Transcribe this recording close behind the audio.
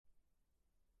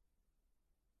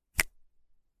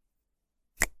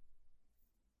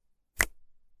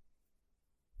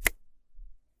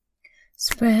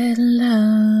Spread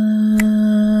love.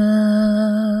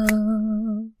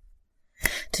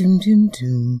 Doom, doom,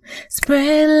 doom.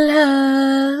 Spread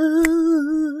love.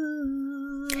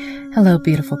 Hello,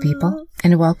 beautiful people,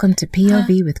 and welcome to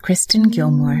POV with Kristen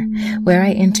Gilmore, where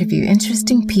I interview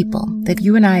interesting people that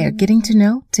you and I are getting to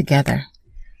know together.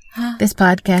 This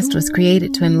podcast was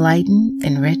created to enlighten,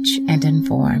 enrich, and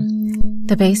inform.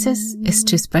 The basis is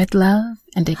to spread love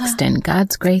and extend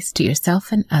God's grace to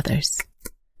yourself and others.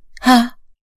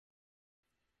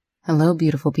 Hello,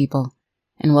 beautiful people,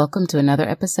 and welcome to another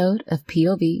episode of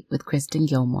POV with Kristen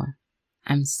Gilmore.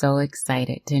 I'm so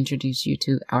excited to introduce you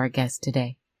to our guest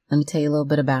today. Let me tell you a little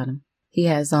bit about him. He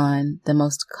has on the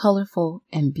most colorful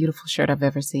and beautiful shirt I've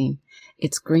ever seen.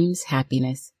 It screams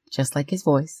happiness, just like his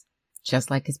voice,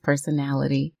 just like his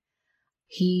personality.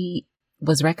 He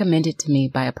was recommended to me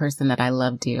by a person that I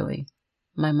love dearly,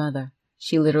 my mother.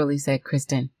 She literally said,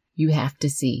 Kristen, you have to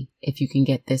see if you can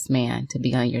get this man to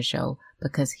be on your show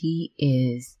because he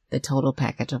is the total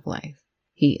package of life.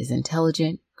 He is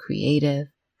intelligent, creative,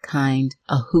 kind,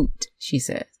 a hoot, she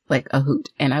says, like a hoot.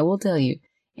 And I will tell you,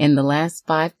 in the last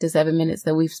 5 to 7 minutes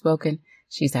that we've spoken,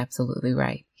 she's absolutely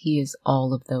right. He is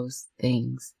all of those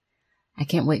things. I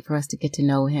can't wait for us to get to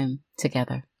know him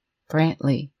together.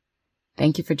 Brantley,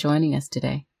 thank you for joining us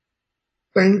today.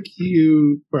 Thank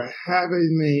you for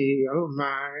having me. Oh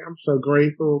my, I'm so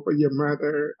grateful for your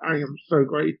mother. I am so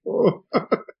grateful.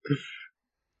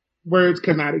 Words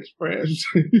cannot express.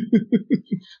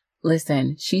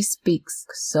 Listen, she speaks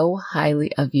so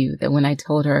highly of you that when I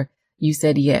told her you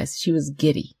said yes, she was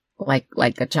giddy, like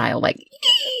a child,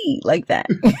 like that.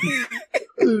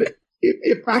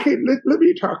 If I could, let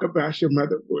me talk about your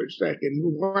mother for a second.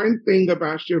 One thing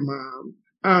about your mom,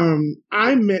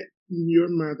 I met your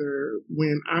mother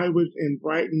when I was in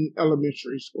Brighton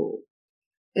Elementary School.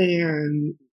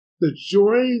 And the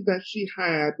joy that she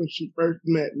had when she first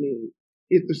met me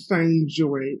is the same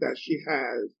joy that she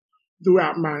has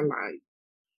throughout my life.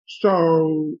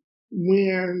 So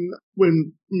when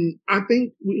I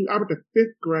think I was in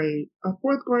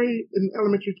fourth grade in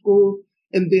elementary school,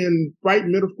 and then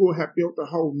Brighton Middle School had built a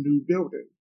whole new building.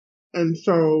 And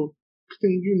so,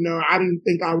 I didn't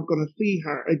think I was going to see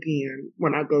her again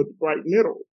when I go to Brighton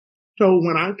Middle. So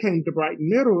when I came to Brighton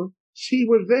Middle, she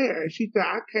was there. She said,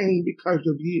 I came because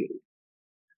of you.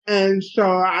 And so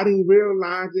I didn't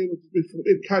realize it was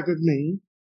because of me.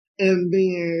 And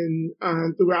then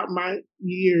throughout my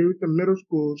years in middle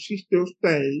school, she still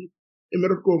stayed in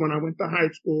middle school when I went to high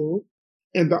school.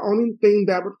 And the only thing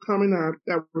that was coming up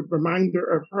that was a reminder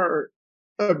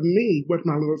of me, was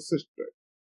my little sister.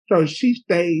 So she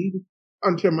stayed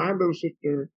until my little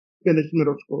sister finished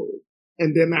middle school.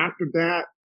 And then after that,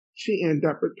 she ended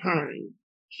up retiring.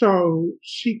 So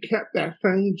she kept that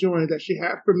same joy that she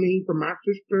had for me, for my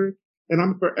sister, and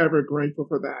I'm forever grateful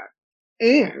for that.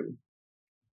 And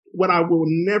what I will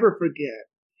never forget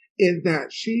is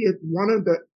that she is one of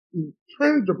the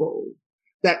principals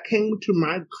that came to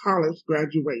my college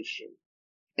graduation.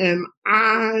 And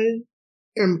I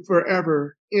am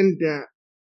forever in debt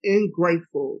and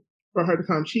grateful for her to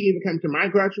come. She even came to my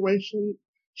graduation.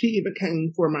 She even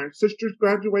came for my sister's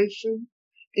graduation.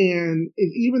 And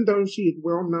even though she is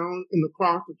well known in the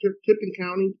Cross of Tipton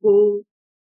County School,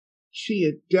 she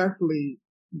is definitely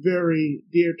very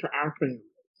dear to our family.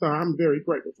 So I'm very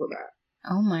grateful for that.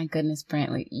 Oh my goodness,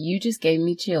 Brantley, you just gave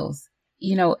me chills.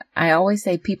 You know, I always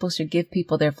say people should give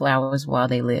people their flowers while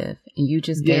they live. And you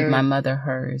just gave my mother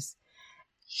hers.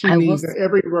 She needs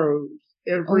every rose,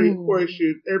 every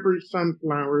horseshoe, every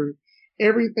sunflower,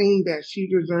 everything that she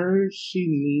deserves. She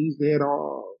needs it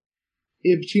all.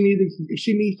 If she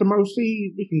needs some more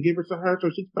seeds, we can give it to her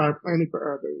so she can start planting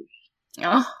for others.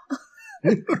 Oh.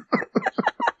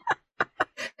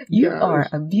 You are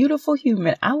a beautiful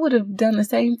human. I would have done the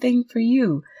same thing for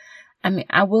you. I mean,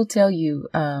 I will tell you,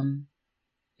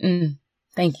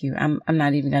 thank you. I'm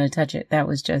not even going to touch it. That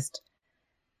was just,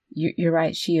 you're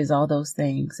right. She is all those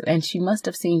things. And she must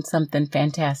have seen something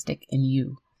fantastic in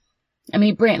you. I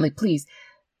mean, Brantley, please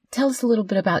tell us a little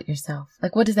bit about yourself.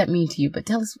 Like, what does that mean to you? But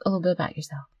tell us a little bit about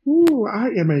yourself. Ooh, I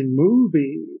am a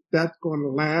movie that's going to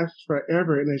last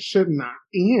forever and it should not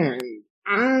end.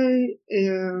 I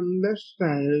am, let's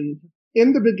say,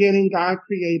 in the beginning, God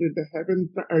created the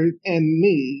heavens, the earth, and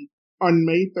me on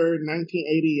May 3rd,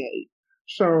 1988.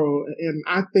 So, and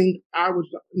I think I was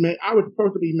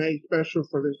supposed to be made special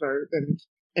for this earth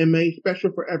and made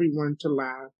special for everyone to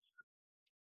laugh.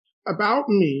 About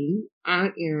me,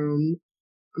 I'm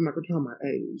not going to tell my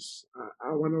age. I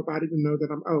don't want nobody to know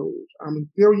that I'm old. I'm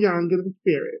still young in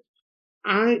spirit.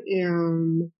 I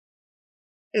am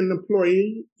an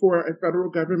employee for a federal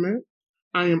government.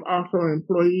 I am also an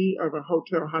employee of a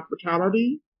hotel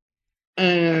hospitality,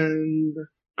 and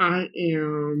I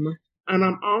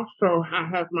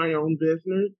have my own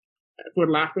business for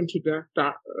Laughing to Death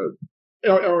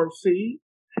LLC,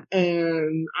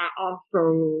 and I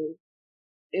also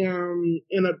am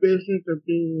in a business of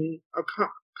being a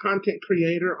content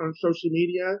creator on social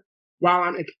media while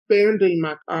I'm expanding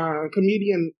my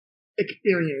comedian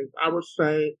experience. I would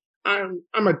say I'm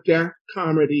a deaf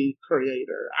comedy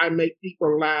creator. I make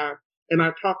people laugh and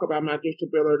I talk about my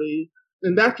disability,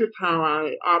 and that's just how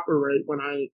I operate when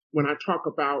I talk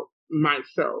about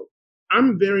myself.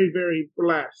 I'm very, very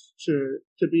blessed to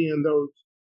be in those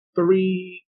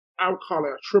three, I would call it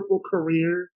a triple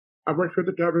career. I work for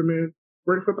the government,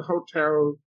 work for the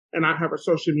hotels, and I have a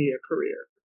social media career.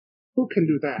 Who can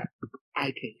do that?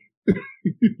 I can.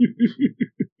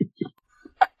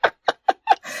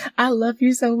 I love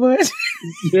you so much.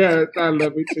 Yes, I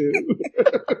love you too.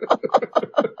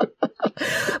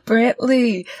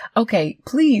 Brantley, okay,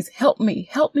 please help me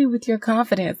with your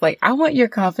confidence. Like, I want your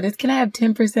confidence. Can I have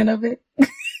 10% of it?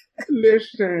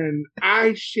 Listen,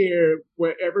 I share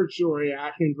whatever joy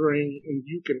I can bring, and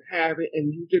you can have it,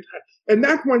 and you just and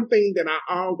that's one thing that I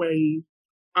always,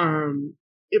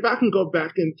 if I can go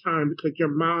back in time, because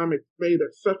your mom has made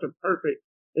such a perfect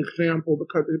example,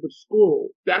 because it was school.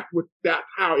 That's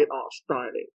how it all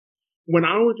started. When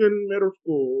I was in middle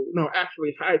school, no,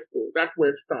 actually high school, that's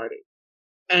where it started.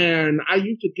 And I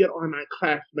used to get on my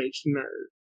classmates'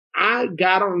 nerves. I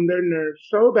got on their nerves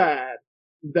so bad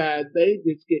that they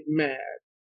just get mad.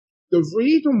 The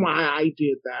reason why I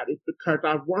did that is because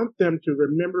I want them to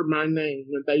remember my name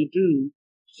when they do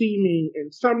see me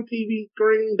in some TV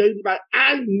screen. They be like,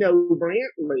 I know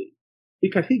Brantley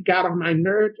because he got on my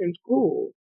nerves in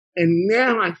school. And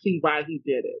now I see why he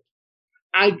did it.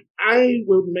 I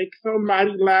will make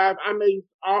somebody laugh. I made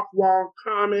off-wall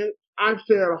comments. I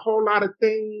said a whole lot of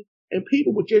things, and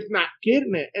people were just not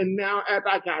getting it. And now, as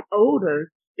I got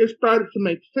older, it started to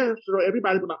make sense. So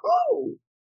everybody was like, "Oh,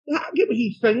 I get what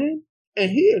he's saying,"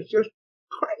 and he is just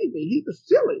crazy. He's a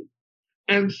silly.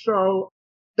 And so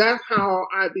that's how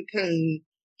I became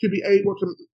to be able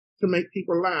to make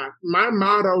people laugh. My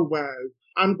motto was,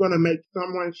 "I'm going to make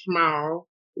someone smile,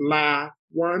 laugh,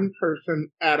 one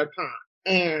person at a time."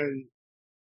 And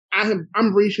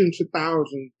I'm reaching to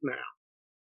thousands now.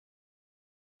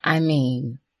 I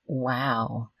mean,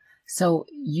 wow. So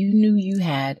you knew you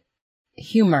had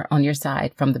humor on your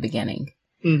side from the beginning.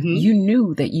 Mm-hmm. You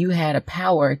knew that you had a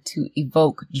power to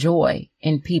evoke joy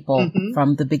in people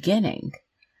from the beginning.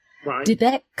 Right. Did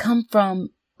that come from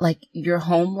like your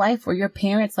home life or your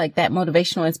parents, like that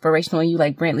motivational, inspirational, and you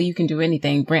like, Brantley, you can do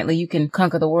anything. Brantley, you can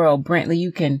conquer the world. Brantley,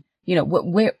 you can,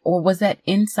 where, or was that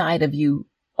inside of you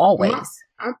always?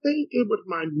 I think it was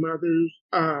my mother's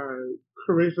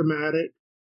charismatic,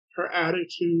 her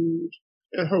attitude,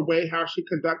 and her way how she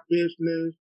conduct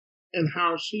business, and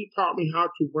how she taught me how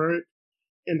to work,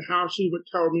 and how she would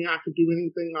tell me I could do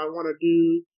anything I want to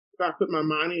do if I put my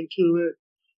mind into it.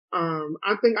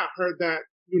 I think I heard that,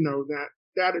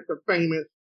 that is a famous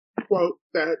quote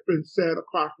that has been said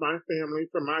across my family,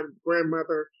 from my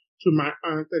grandmother to my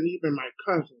aunt and even my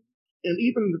cousin, and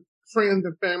even the friends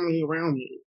and family around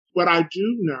me. What I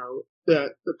do know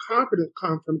that the confidence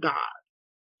comes from God,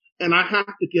 and I have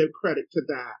to give credit to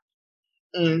that.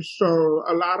 And so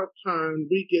a lot of times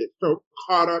we get so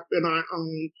caught up in our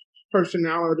own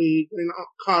personality and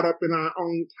caught up in our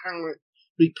own talent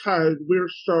because we're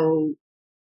so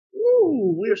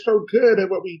good at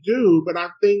what we do. But I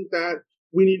think that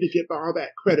we need to give all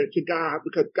that credit to God,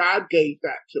 because God gave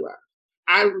that to us.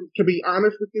 To be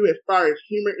honest with you, as far as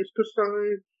humor is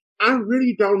concerned, I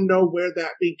really don't know where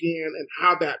that began and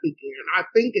how that began. I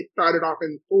think it started off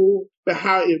in school, but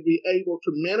how it be able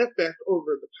to manifest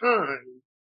over the time,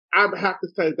 I would have to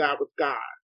say that was God.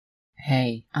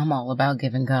 Hey, I'm all about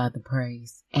giving God the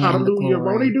praise. And hallelujah. The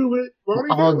won't he do it? Won't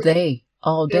he all do day,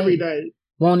 all day. Every day.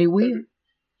 Won't he will?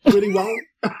 Really won't?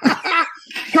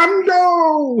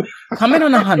 Hundo! Coming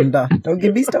on a Honda. Don't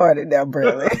get me started now,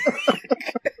 Brantley.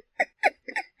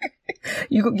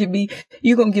 You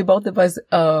gonna give both of us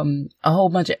a whole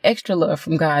bunch of extra love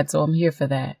from God, so I'm here for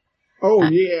that. Oh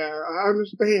yeah, I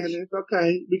understand. It's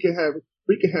okay. We can have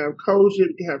Kosher,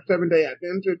 we can have 7-Day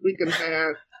Adventist, we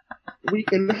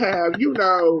can have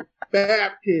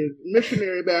Baptist,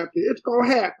 missionary Baptist. It's gonna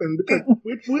happen because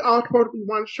we all supposed to be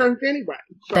one church anyway.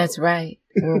 So. That's right.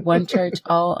 We're one church,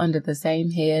 all under the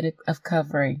same head of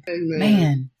covering. Amen.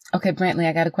 Man. Okay, Brantley,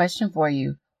 I got a question for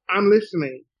you. I'm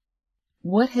listening.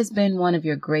 What has been one of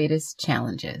your greatest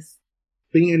challenges?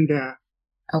 Being deaf.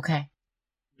 Okay.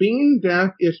 Being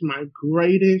deaf is my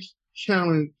greatest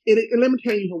challenge. And let me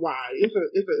tell you why. It's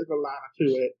a lot to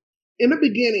it. In the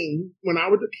beginning, when I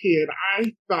was a kid,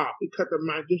 I thought because of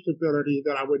my disability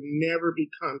that I would never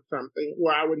become something,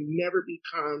 or I would never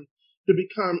become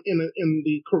in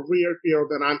the career field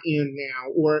that I'm in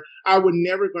now, or I would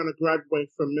never going to graduate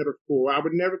from middle school. I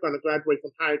would never going to graduate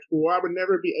from high school. I would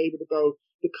never be able to go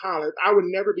to college. I would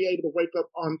never be able to wake up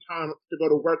on time to go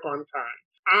to work on time.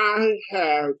 I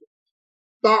have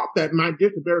thought that my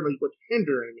disability was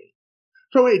hindering me.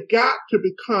 So it got to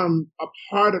become a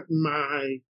part of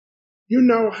my, you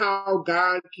know how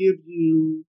God gives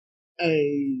you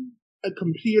a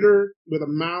computer with a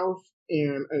mouse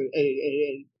and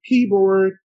a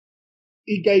keyboard.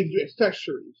 He gave you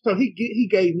accessories. So he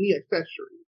gave me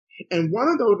accessories. And one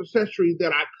of those accessories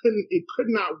that it could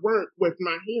not work with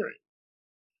my hearing.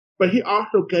 But he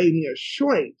also gave me a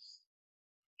choice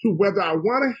to whether I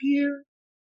want to hear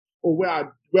or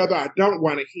whether I don't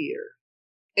want to hear.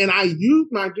 And I use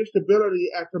my disability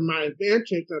as to my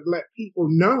advantage to let people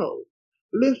know,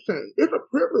 listen, it's a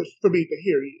privilege for me to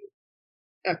hear you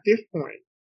at this point.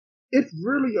 It's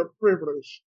really a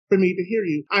privilege for me to hear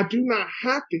you. I do not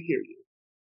have to hear you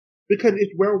because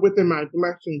it's well within my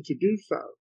blessing to do so.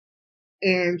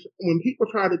 And when people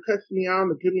try to cuss me out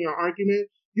and give me an argument,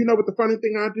 you know what the funny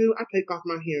thing I do? I take off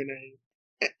my hearing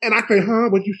aid. And I say, huh,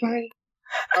 what'd you say?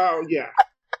 Oh, yeah.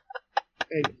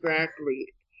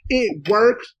 Exactly. It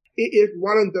works. It is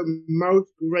one of the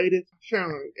most greatest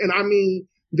challenges. And I mean,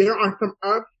 there are some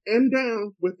ups and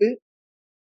downs with it.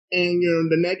 And,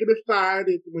 the negative side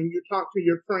is when you talk to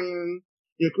your friends,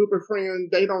 your group of friends,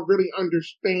 they don't really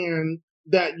understand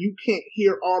that you can't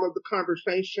hear all of the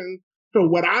conversation. So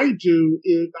what I do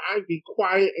is I be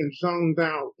quiet and zoned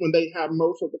out when they have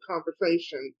most of the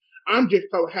conversation. I'm just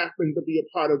so happen to be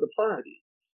a part of the party.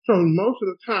 So most of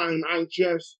the time I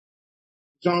just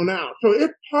zone out. So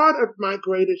it's part of my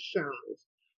greatest challenge.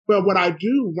 But what I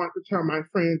do want to tell my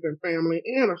friends and family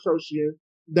and associates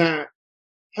that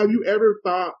have you ever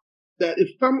thought that if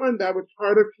someone that was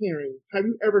hard of hearing, have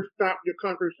you ever stopped your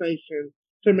conversation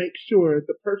to make sure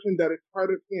the person that is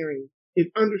hard of hearing is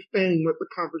understanding what the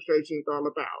conversation is all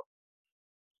about?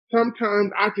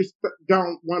 Sometimes I just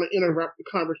don't want to interrupt the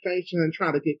conversation and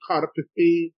try to get caught up to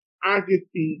speed. I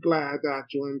just be glad that I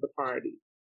joined the party.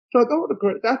 So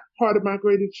that's part of my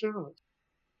greatest challenge.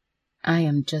 I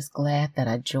am just glad that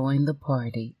I joined the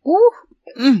party. Ooh.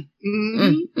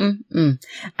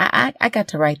 I got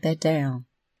to write that down.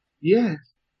 Yes.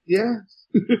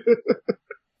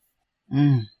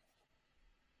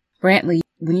 Brantley,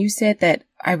 when you said that,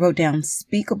 I wrote down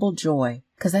unspeakable joy,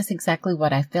 because that's exactly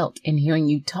what I felt in hearing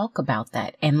you talk about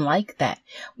that and like that.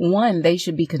 One, they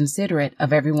should be considerate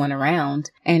of everyone around.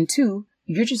 And two,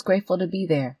 you're just grateful to be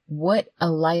there. What a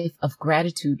life of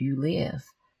gratitude you live.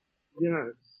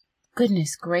 Yes.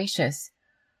 Goodness gracious.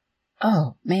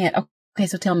 Oh, man. Okay,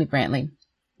 so tell me, Brantley,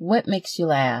 what makes you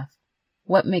laugh?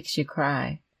 What makes you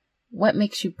cry? What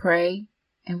makes you pray?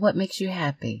 And what makes you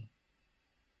happy?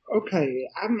 Okay,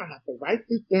 I'm going to have to write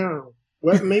this down.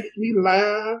 What makes me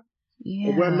laugh?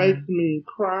 Yeah. What makes me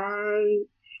cry?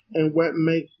 And what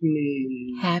makes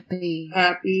me happy?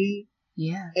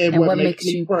 Yeah. And what makes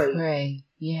me you pray?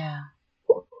 Yeah.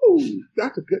 Ooh,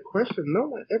 that's a good question. No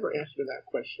one ever asked me that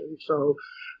question. So,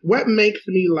 what makes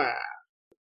me laugh?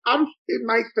 It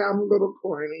might sound a little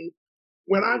corny.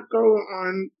 When I go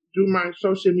on, do my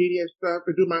social media stuff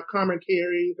and do my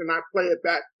commentaries and I play it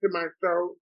back to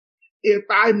myself, if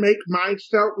I make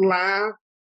myself laugh,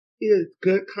 it is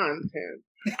good content.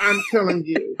 I'm telling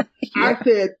you. Yeah. I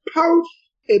said post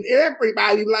and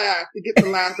everybody laughs to get the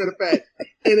laugh effect.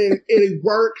 And it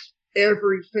works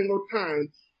every single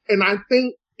time. And I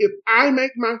think if I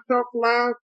make myself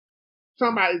laugh,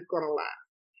 somebody's gonna laugh.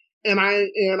 And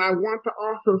I want to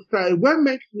also say what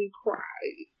makes me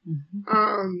cry.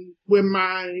 Mm-hmm. When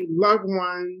my loved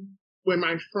ones, when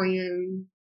my friends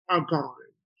are gone,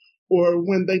 or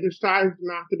when they decide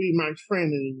not to be my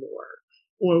friend anymore,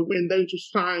 or when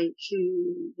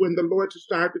when the Lord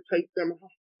decides to take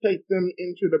them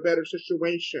into the better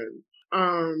situation.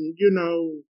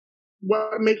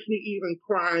 What makes me even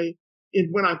cry is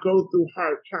when I go through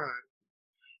hard times.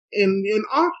 And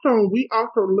also, we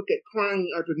also look at crying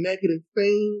as a negative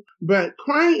thing, but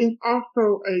crying is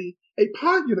also a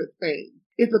positive thing.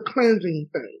 It's a cleansing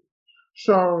thing.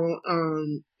 So,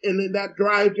 and then that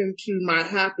drives into my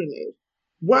happiness.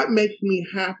 What makes me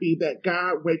happy that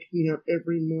God wakes me up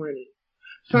every morning?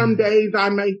 Some days I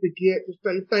may forget to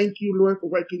say, thank you, Lord, for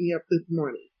waking me up this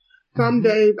morning. Some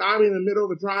days I'm in the middle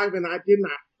of a drive and I did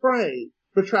not pray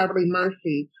for traveling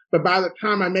mercy. But by the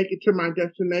time I make it to my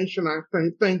destination, I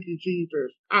say, thank you,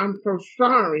 Jesus. I'm so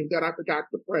sorry that I forgot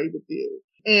to pray with you.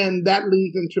 And that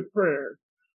leads into prayer.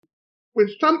 When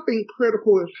something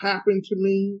critical has happened to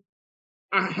me,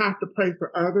 I have to pray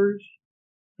for others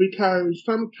because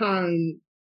sometimes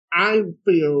I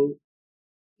feel,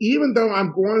 even though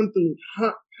I'm going through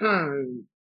tough times,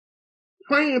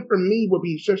 praying for me will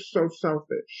be just so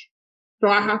selfish. So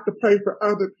I have to pray for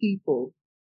other people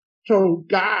so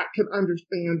God can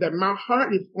understand that my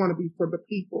heart is going to be for the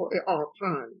people at all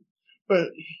times.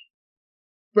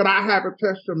 But I have a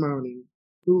testimony.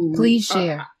 Please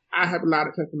share. I have a lot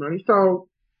of testimony. So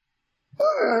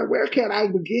where can I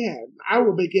begin? I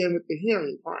will begin with the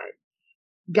hearing part.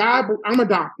 I'm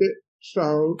adopted,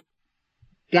 so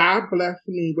God blessed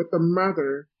me with a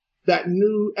mother that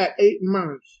knew at 8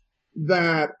 months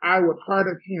that I was hard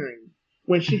of hearing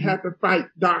when she had to fight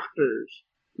doctors,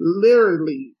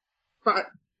 literally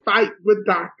fight with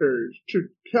doctors to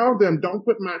tell them, don't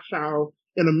put my child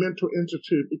in a mental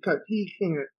institute because he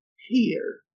can't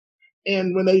hear.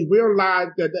 And when they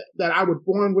realized that I was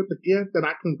born with the gift that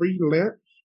I can read lips,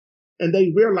 and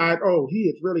they realized, oh, he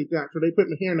is really deaf, so they put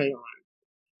my hearing aid on.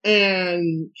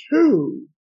 And two,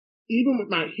 even with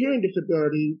my hearing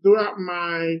disability, throughout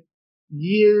my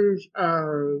years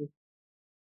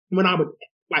when I was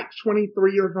like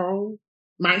 23 years old,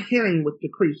 my hearing was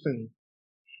decreasing.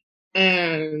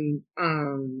 And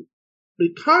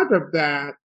because of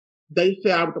that, they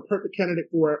said I was the perfect candidate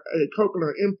for a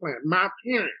cochlear implant. My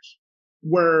parents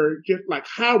were just like,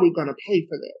 how are we going to pay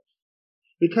for this?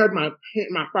 Because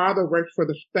my father worked for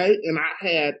the state and I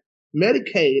had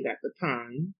Medicaid at the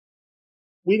time,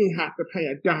 we didn't have to pay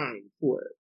a dime for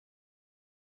it.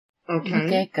 Okay.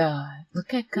 Look at God.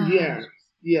 Look at God.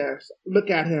 Yes. Look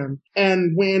at him.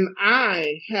 And when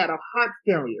I had a heart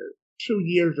failure 2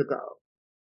 years ago,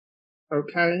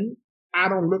 okay, I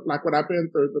don't look like what I've been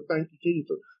through, but thank you,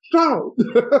 Jesus. So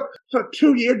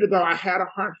 2 years ago, I had a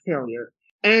heart failure.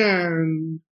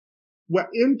 And what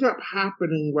ended up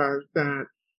happening was that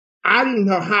I didn't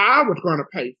know how I was going to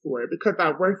pay for it because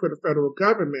I worked for the federal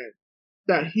government.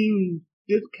 That huge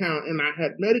discount, and I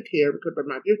had Medicare because of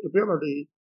my disability.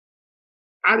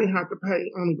 I didn't have to pay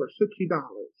only but $60.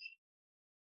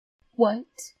 What?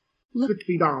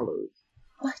 $60.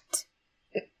 What?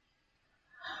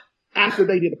 After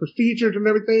they did the procedures and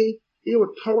everything, it was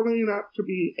totaling up to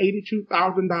be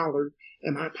 $82,000,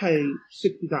 and I paid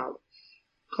 $60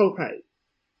 copay.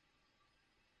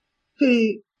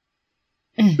 See,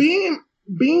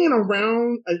 being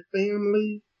around a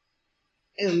family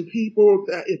and people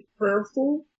that is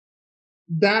prayerful,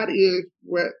 that is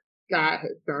what God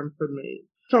has done for me.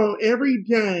 So every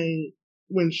day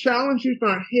when challenges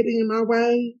are hitting my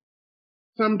way,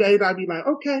 some days I'll be like,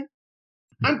 okay,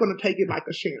 I'm going to take it like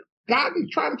a champ. God is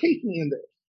trying to teach me in this.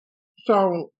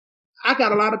 So I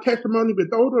got a lot of testimony,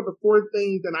 but those are the 4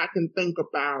 things that I can think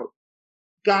about.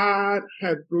 God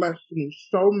has blessed me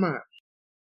so much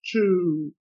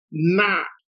to not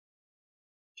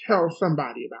tell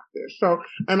somebody about this. So,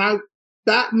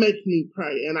 that makes me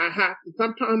pray. And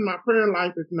sometimes my prayer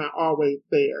life is not always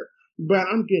there, but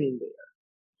I'm getting there.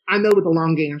 I know it's a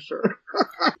long answer.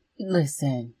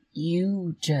 Listen,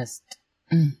 you just,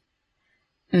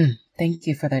 thank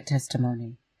you for that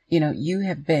testimony. You know, you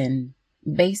have been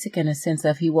basic in a sense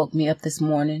of he woke me up this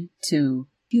morning to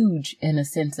huge in a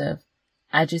sense of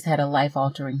I just had a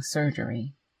life-altering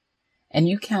surgery. And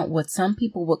you count what some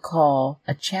people would call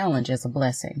a challenge as a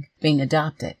blessing, being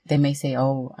adopted. They may say,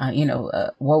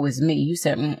 woe is me. You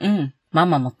said, my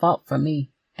mama fought for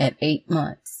me at 8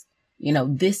 months. You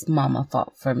know, this mama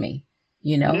fought for me.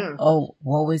 You know, yeah. Oh,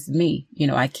 woe is me. You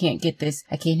know, I can't get this.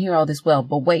 I can't hear all this well.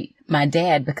 But wait, my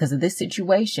dad, because of this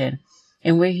situation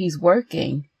and where he's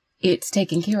working, it's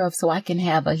taken care of so I can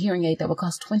have a hearing aid that will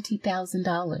cost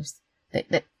 $20,000.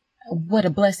 What a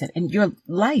blessing. And your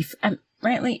life,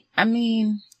 Brantley, I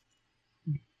mean,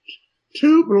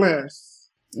 too blessed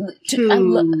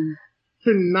to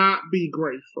not be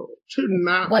grateful, to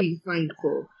not be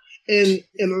thankful. And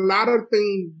a lot of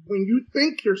things, when you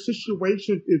think your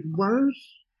situation is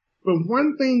worse, but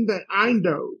one thing that I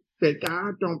know, that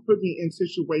God don't put me in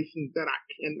situations that I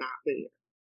cannot bear.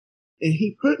 And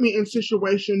he put me in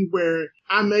situations where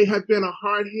I may have been a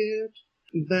hard head,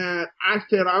 that I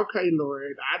said, okay,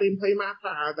 Lord, I didn't pay my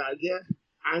tithes. I guess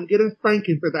I'm getting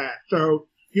spanking for that. So,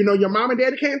 you know, your mom and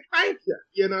daddy can't spank you,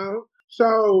 you know?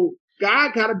 So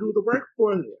God got to do the work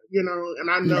for you, you know?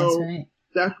 And I know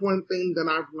that's one thing that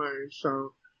I've learned.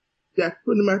 So that's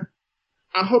pretty much,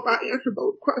 I hope I answered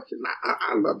those questions.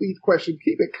 I love these questions.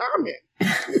 Keep it coming.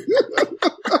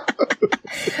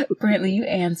 Brantley, you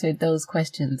answered those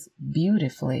questions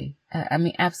beautifully. I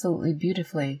mean, absolutely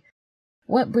beautifully.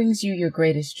 What brings you your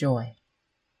greatest joy?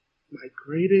 My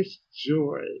greatest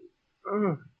joy.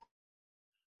 Oh,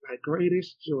 my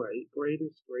greatest joy,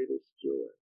 greatest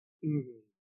joy. Mm.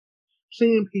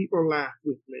 Seeing people laugh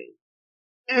with me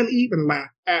and even laugh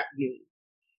at me,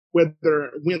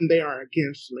 whether when they are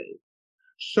against me.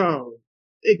 So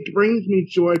it brings me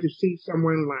joy to see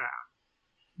someone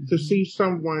laugh, to see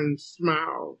someone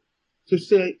smile, to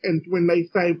see, and when they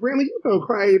say, really, you go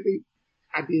crazy,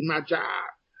 I did my job,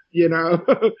 you know.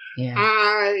 Yeah.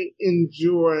 I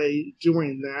enjoy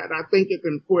doing that. I think it's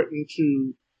important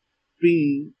to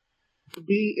be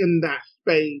in that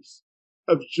space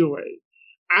of joy.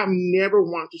 I never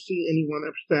want to see anyone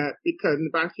upset, because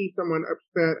if I see someone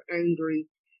upset, angry,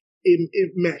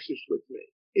 it messes with me.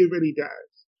 It really does.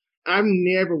 I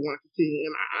never want to see,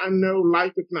 and I know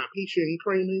life is not peachy and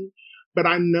creamy, but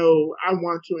I know I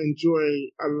want to enjoy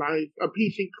a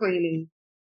peachy creamy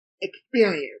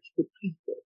experience with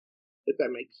people, if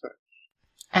that makes sense.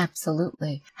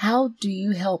 Absolutely. How do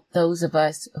you help those of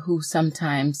us who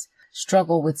sometimes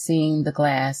struggle with seeing the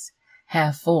glass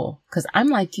half full? Because I'm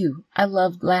like you. I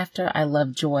love laughter. I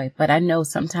love joy. But I know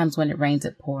sometimes when it rains,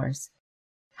 it pours.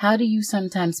 How do you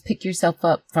sometimes pick yourself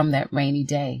up from that rainy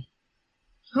day?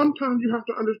 Sometimes you have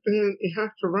to understand it has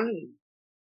to rain.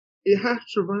 It has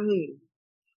to rain.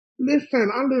 Listen,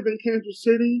 I live in Kansas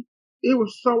City. It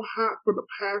was so hot for the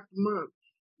past month.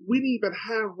 We didn't even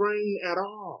have rain at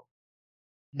all.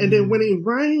 And then when it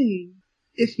rains,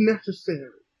 it's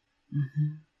necessary.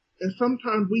 Mm-hmm. And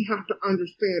sometimes we have to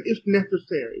understand it's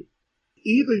necessary.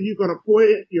 Either you're going to pour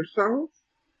it yourself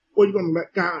or you're going to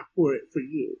let God pour it for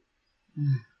you.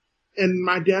 Mm. And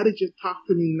my daddy just talked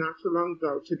to me not so long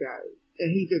ago today.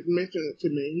 And he just mentioned it to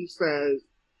me. He says,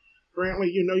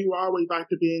 Brantley, you know you always like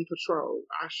to be in control.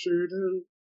 I sure do.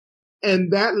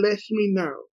 And that lets me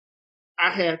know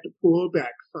I had to pull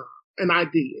back some. And I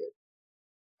did.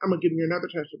 I'm going to give you another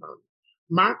testimony.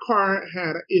 My car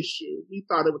had an issue. We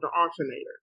thought it was an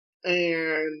alternator.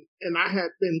 And I had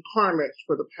been carless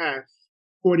for the past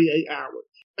 48 hours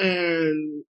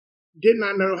and did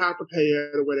not know how to pay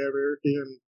it or whatever.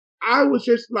 Then I was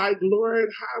just like, Lord,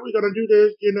 how are we going to do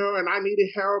this? You know, and I needed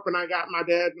help, and I got my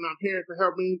dad and my parents to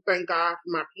help me. Thank God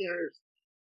for my parents.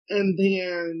 And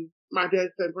then my dad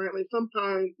said, Brantley,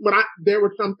 sometimes there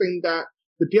was something that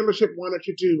the dealership wanted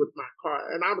to do with my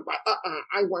car. And I was like,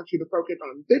 I want you to focus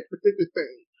on this particular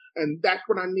thing. And that's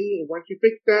what I need. And once you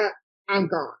fix that, I'm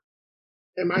gone.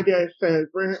 And my dad said,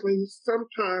 Brantley,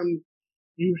 sometimes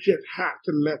you just have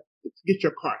to get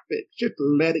your car fixed. Just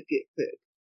let it get fixed.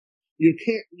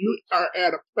 You are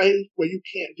at a place where you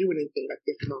can't do anything at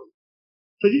this moment.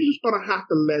 So you're just going to have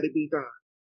to let it be done.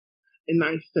 And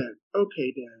I said,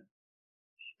 okay,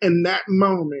 Dad. And that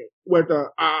moment was an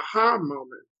aha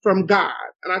moment from God.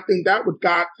 And I think that was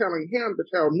God telling him to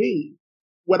tell me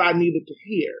what I needed to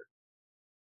hear.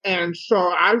 And so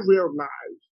I realized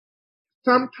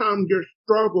sometimes your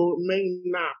struggle may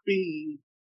not be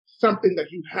something that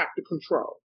you have to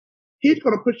control. He's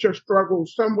going to put your struggle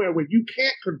somewhere where you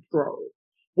can't control,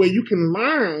 where you can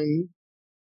learn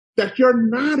that you're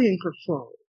not in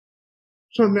control.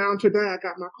 So now today I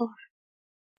got my car.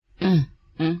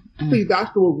 See,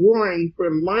 that's the rewarding for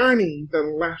learning the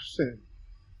lesson.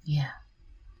 Yeah.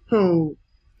 So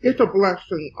it's a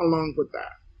blessing along with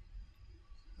that.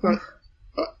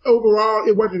 But overall,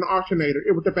 it wasn't an alternator.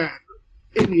 It was a battery.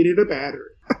 It needed a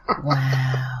battery.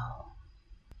 Wow.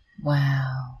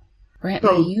 Wow.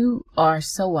 Brantley, you are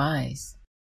so wise.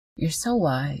 You're so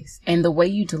wise. And the way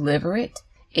you deliver it,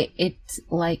 it's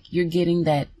like you're getting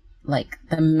that, like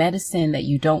the medicine that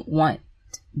you don't want,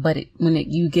 but when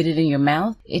you get it in your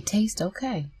mouth, it tastes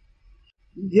okay.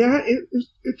 Yeah,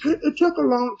 it took a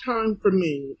long time for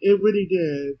me. It really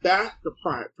did. That's the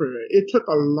part for it. It took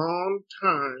a long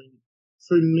time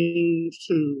for me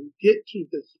to get to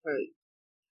this place,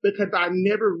 because I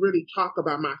never really talk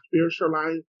about my spiritual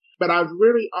life, but I've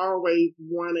really always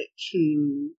wanted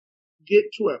to get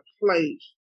to a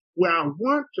place where I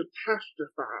want to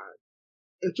testify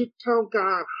and just tell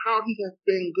God how he has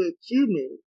been good to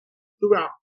me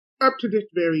throughout up to this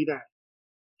very day.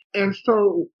 And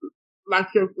so, like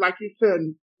you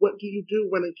said, what do you do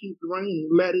when it keeps raining?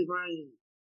 Let it rain.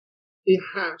 It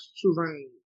has to rain.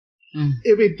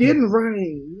 If it didn't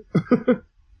rain,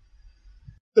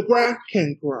 the grass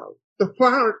can't grow. The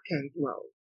flowers can't grow.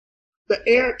 The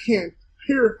air can't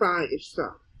purify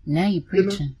itself. Now you're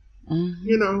preaching.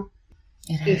 You know,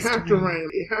 it has to rain.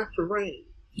 It has to rain.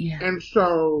 Yeah. And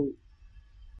so,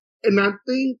 and I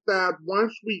think that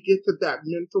once we get to that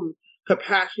mental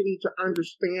capacity to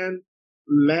understand,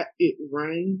 let it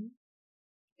rain.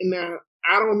 And now,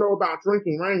 I don't know about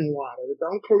drinking rainwater.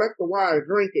 Don't collect the water,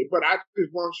 drink it. But I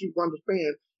just want you to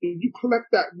understand, if you collect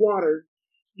that water,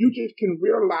 you just can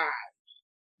realize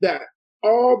that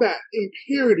all that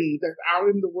impurity that's out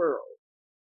in the world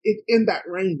is in that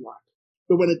rainwater.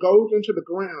 But when it goes into the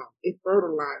ground, it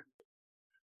fertilizes.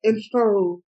 And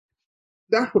so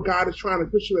that's what God is trying to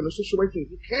put you in a situation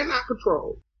you cannot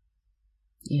control.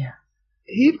 Yeah.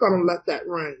 He's going to let that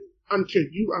rain until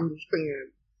you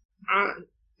understand.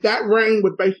 That rain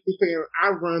was basically saying, I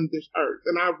run this earth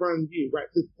and I run you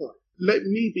at this point. Let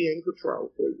me be in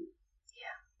control for you.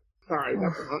 Yeah. Sorry,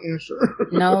 that's my answer.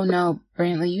 No,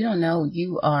 Brantley, you don't know.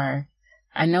 You are.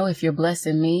 I know if you're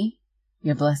blessing me,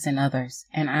 you're blessing others.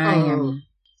 And I'm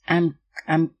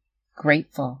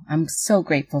grateful. I'm so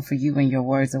grateful for you and your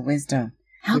words of wisdom.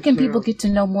 How can people get to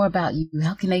know more about you?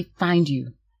 How can they find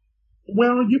you?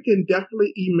 Well, you can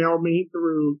definitely email me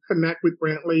through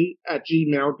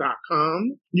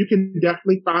connectwithbrantley@gmail.com. You can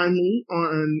definitely find me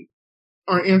on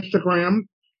Instagram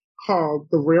called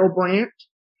The Real Brant.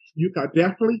 You can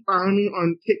definitely find me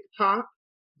on TikTok,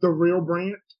 The Real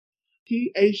Brant,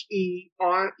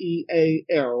 TheRealBrant.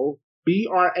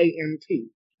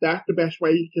 That's the best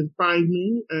way you can find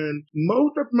me. And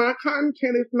most of my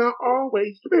content is not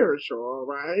always spiritual, all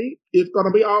right? It's going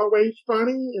to be always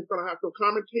funny. It's going to have some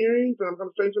commentaries. And I'm going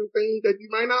to say some things that you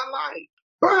might not like.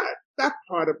 But that's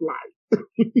part of life.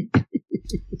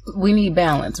 We need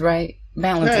balance, right?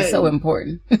 Balance is so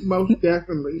important. Most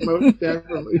definitely. Most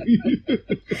definitely.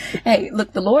 Hey,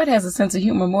 look, the Lord has a sense of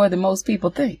humor more than most people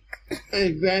think.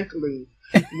 Exactly.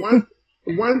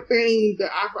 One thing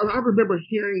that I remember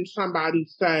hearing somebody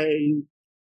say,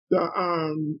 the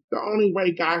only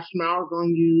way God smiles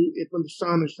on you is when the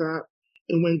sun is up,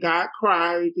 and when God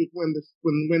cries is when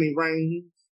it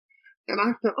rains. And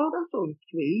I said, oh, that's so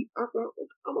sweet. I thought,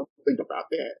 I'm gonna think about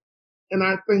that. And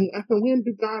I said, when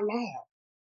did God laugh?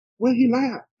 When he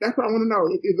laughed? That's what I want to know.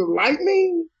 Is it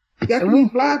lightning? That's when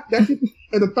he laughed. And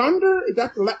the thunder?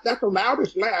 That's the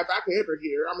loudest laugh I could ever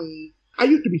hear. I mean, I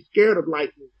used to be scared of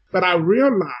lightning. But I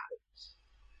realize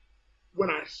when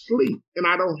I sleep and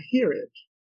I don't hear it,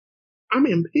 I'm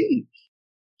in peace.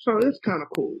 So it's kind of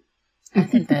cool. I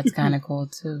think that's kind of cool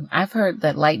too. I've heard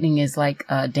that lightning is like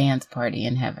a dance party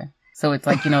in heaven. So it's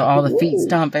like, all the feet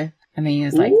stomping. And then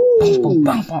it's like, boom, boom,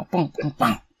 boom, boom, boom, boom,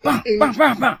 boom, boom, boom,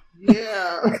 boom, boom.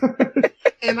 Yeah.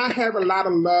 And I have a lot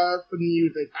of love for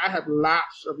music. I have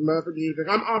lots of love for music.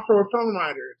 I'm also a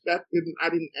songwriter. I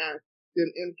didn't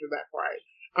enter that part.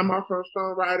 I'm also a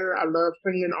songwriter. I love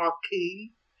singing off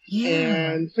key.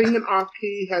 Yeah. And singing off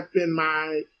key has been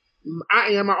I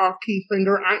am an off key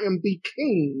singer. I am the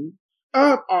king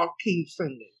of off key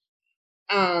singing.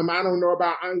 I don't know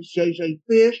about JJ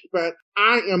Fish, but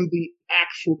I am the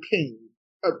actual king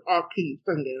of off key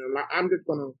singing. And I'm just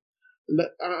gonna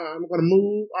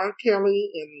move R. Kelly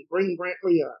and bring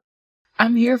Brantley up.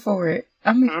 I'm here for it.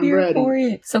 I'm here ready. For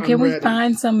it. So can we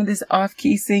find some of this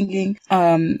off-key singing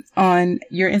on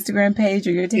your Instagram page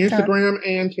or your TikTok? Instagram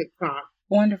and TikTok.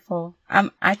 Wonderful.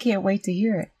 I can't wait to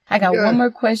hear it. I got one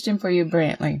more question for you,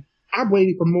 Brantley. I'm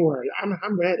waiting for more.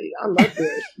 I'm ready. I love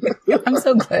this. I'm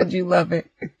so glad you love it.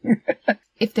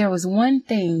 If there was one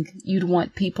thing you'd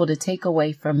want people to take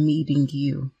away from meeting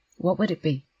you, what would it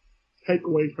be? Take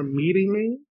away from meeting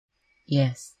me?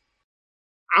 Yes.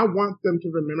 I want them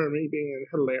to remember me being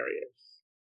hilarious.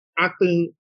 I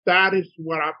think that is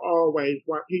what I've always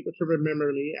want people to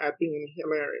remember me as being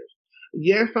hilarious.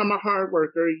 Yes, I'm a hard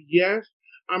worker. Yes,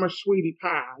 I'm a sweetie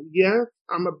pie. Yes,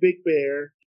 I'm a big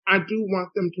bear. I do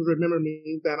want them to remember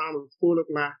me that I'm full of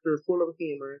laughter, full of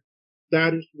humor.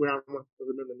 That is where I want to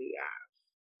remember me as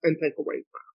and take away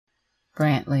from.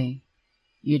 Brantley,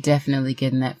 you're definitely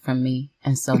getting that from me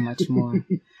and so much more.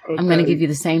 Okay. I'm going to give you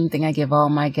the same thing I give all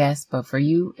my guests, but for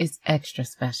you, it's extra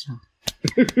special.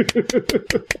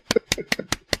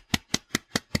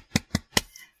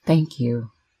 Thank you.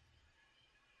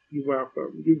 You're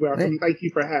welcome. You're welcome. Thank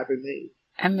you for having me.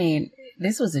 I mean,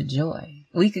 this was a joy.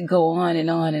 We could go on and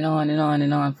on and on and on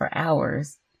and on for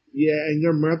hours. Yeah, and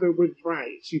your mother was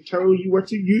right. She told you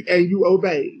what you and you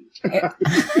obeyed.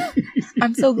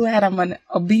 I'm so glad I'm an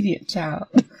obedient child.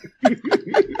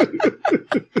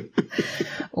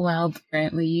 Wow,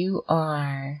 Brantley, you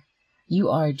are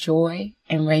joy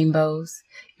and rainbows.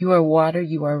 You are water,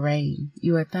 you are rain.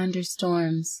 You are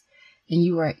thunderstorms, and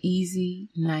you are easy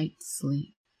night's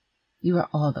sleep. You are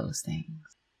all those things.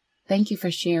 Thank you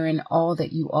for sharing all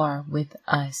that you are with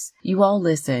us. You all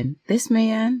listen. This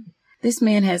man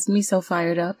has me so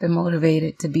fired up and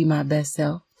motivated to be my best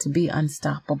self, to be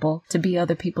unstoppable, to be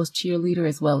other people's cheerleader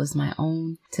as well as my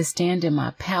own, to stand in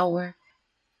my power,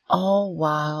 all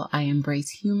while I embrace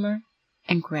humor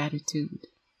and gratitude.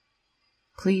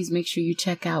 Please make sure you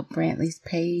check out Brantley's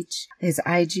page, his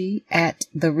IG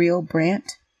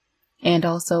 @TheRealBrant, and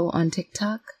also on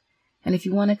TikTok And if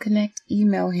you want to connect,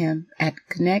 email him at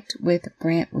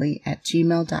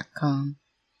connectwithbrantley@gmail.com.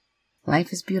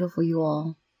 Life is beautiful, you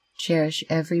all. Cherish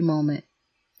every moment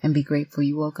and be grateful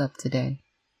you woke up today.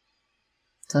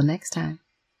 Till next time.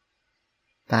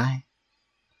 Bye.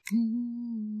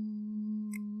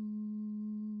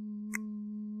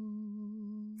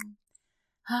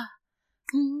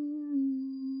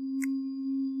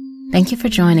 Thank you for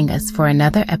joining us for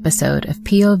another episode of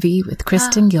POV with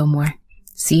Kristen Gilmore.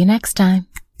 See you next time.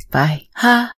 Bye.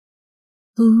 Ha.